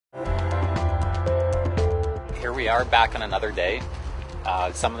we are back on another day.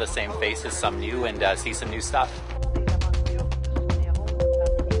 Some of the same faces, some new, and see some new stuff.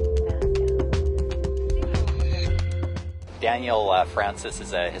 Daniel Francis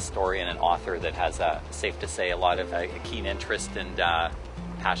is a historian and author that has, safe to say, a lot of keen interest and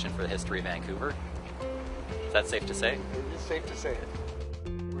passion for the history of Vancouver. Is that safe to say? It is safe to say it.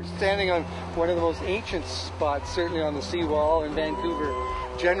 We're standing on one of the most ancient spots, certainly on the Seawall in Vancouver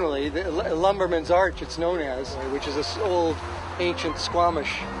generally, the Lumberman's Arch it's known as, which is this old ancient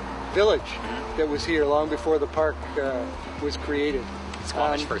Squamish village that was here long before the park was created.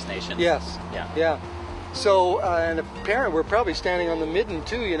 Squamish First Nations? Yes. Yeah. So, and apparently we're probably standing on the midden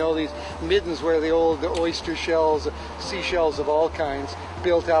too, you know, these middens where the oyster shells, seashells of all kinds,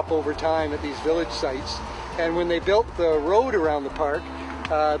 built up over time at these village sites. And when they built the road around the park,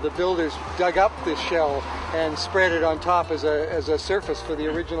 the builders dug up this shell and spread it on top as a surface for the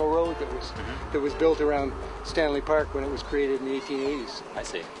original road that was built around Stanley Park when it was created in the 1880s. I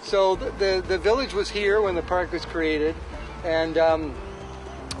see. So the village was here when the park was created, and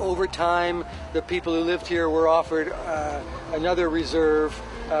over time, the people who lived here were offered another reserve,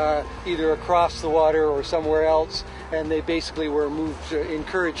 either across the water or somewhere else, and they basically were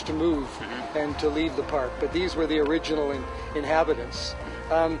encouraged to move and to leave the park. But these were the original inhabitants.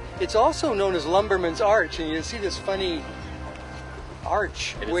 It's also known as Lumberman's Arch, and you can see this funny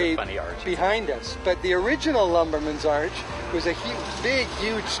arch way behind us. But the original Lumberman's Arch was a big,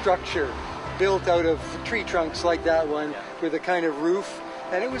 huge structure built out of tree trunks like that one, with a kind of roof.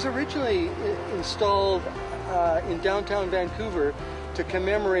 And it was originally installed in downtown Vancouver to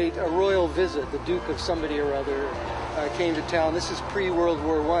commemorate a royal visit. The Duke of somebody or other came to town. This is pre-World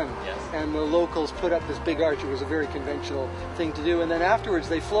War I. Yes. And the locals put up this big arch. It was a very conventional thing to do. And then afterwards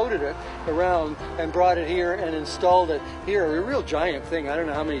they floated it around and brought it here and installed it here. A real giant thing. I don't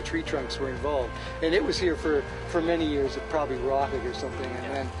know how many tree trunks were involved. And it was here for many years. It probably rotted or something.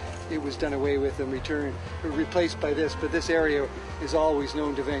 And then it was done away with and replaced by this, but this area is always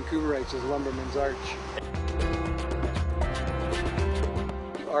known to Vancouverites as Lumberman's Arch.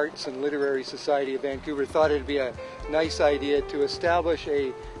 The Arts and Literary Society of Vancouver thought it'd be a nice idea to establish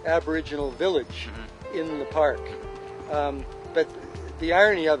a Aboriginal village in the park. But the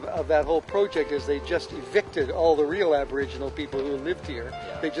irony of that whole project is they just evicted all the real Aboriginal people who lived here.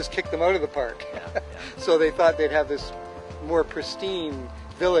 Yeah. They just kicked them out of the park. Yeah. So they thought they'd have this more pristine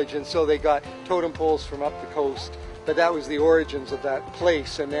village, and so they got totem poles from up the coast. But that was the origins of that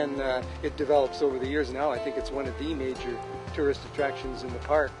place, and then it develops over the years. Now I think it's one of the major tourist attractions in the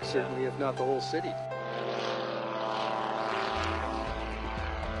park, certainly, if not the whole city. So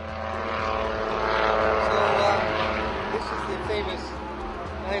this is the famous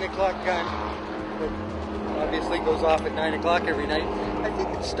 9 o'clock gun that obviously goes off at 9 o'clock every night. I think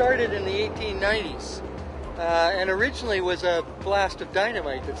it started in the 1890s. And originally was a blast of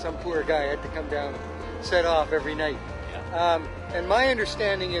dynamite that some poor guy had to come down and set off every night. And my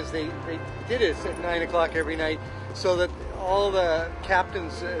understanding is they did it at 9 o'clock every night so that all the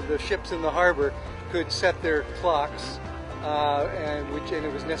captains, the ships in the harbor, could set their clocks, and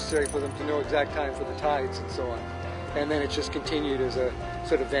it was necessary for them to know exact time for the tides and so on. And then it just continued as a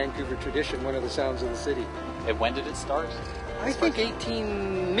sort of Vancouver tradition, one of the sounds of the city. And when did it start? I think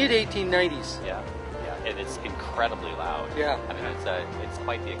mid-1890s. Yeah. And it's incredibly loud. Yeah. I mean, it's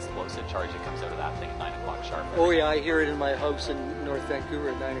quite the explosive charge that comes out of that thing at 9 o'clock sharp. Oh yeah, I hear it in my house in North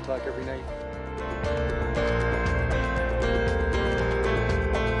Vancouver at 9 o'clock every night.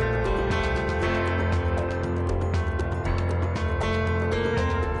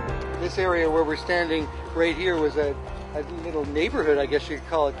 This area where we're standing right here was a little neighborhood, I guess you could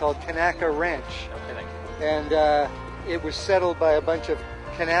call it, called Kanaka Ranch. Okay, thank you. And it was settled by a bunch of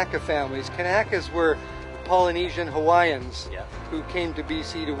Kanaka families. Kanakas were Polynesian Hawaiians who came to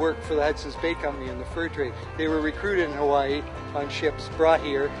BC to work for the Hudson's Bay Company in the fur trade. They were recruited in Hawaii on ships, brought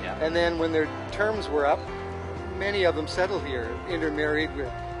here, and then when their terms were up, many of them settled here, intermarried with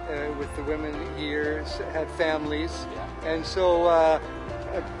the women here, had families, and so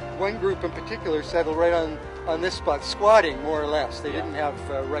one group in particular settled right on this spot, squatting more or less. They didn't have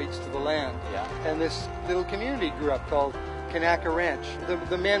rights to the land, and this little community grew up called Kanaka Ranch.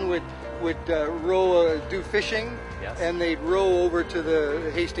 The men would row, do fishing, and they'd row over to the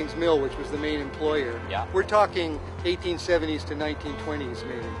Hastings Mill, which was the main employer. We're talking 1870s to 1920s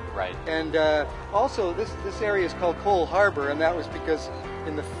maybe. Right. And also this area is called Coal Harbour, and that was because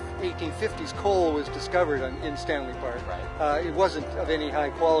in the 1850s coal was discovered in Stanley Park. Right. It wasn't of any high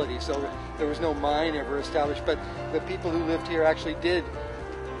quality, so there was no mine ever established, but the people who lived here actually did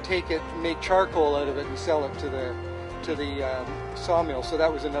take it, make charcoal out of it and sell it to the to the sawmill, so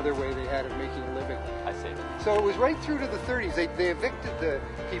that was another way they had of making a living. I see. So it was right through to the 30s. They evicted the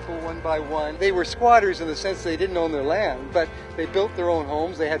people one by one. They were squatters in the sense they didn't own their land, but they built their own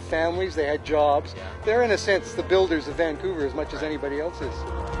homes. They had families, they had jobs. Yeah. They're, in a sense, the builders of Vancouver as much as anybody else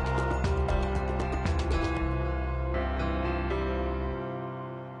is.